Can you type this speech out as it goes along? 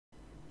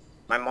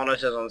My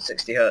monitor's on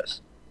 60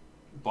 Hz.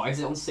 Why is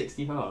it on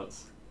 60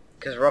 Hz?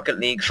 Because Rocket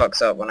League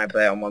fucks up when I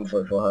play it on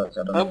 144 Hz. I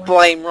don't know. Don't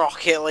blame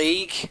Rocket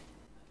League.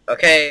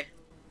 Okay.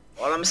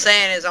 All I'm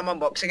saying is I'm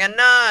unboxing a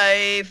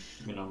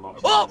knife. You know, I'm not.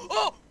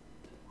 Oh!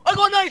 I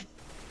got a knife!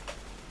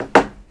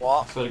 I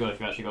What? swear to God, if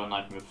you actually got a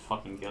knife, I'm gonna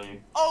fucking kill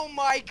you. Oh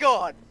my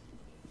god!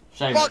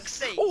 Seamus.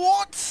 Roxy!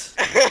 What?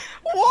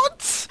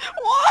 What?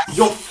 What?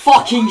 You're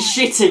fucking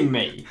shitting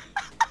me!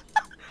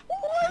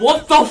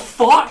 What the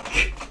fuck?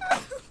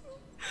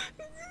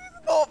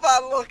 Not that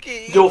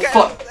lucky. You're Okay,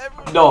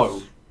 fuck.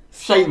 No.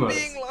 Stop Seamus.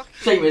 being lucky.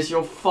 Seamus,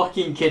 you're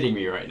fucking kidding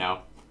me right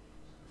now.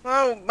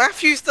 No,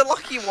 Matthew's the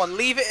lucky one.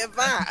 Leave it at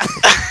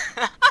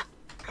that.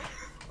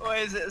 Or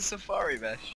is it a safari mesh?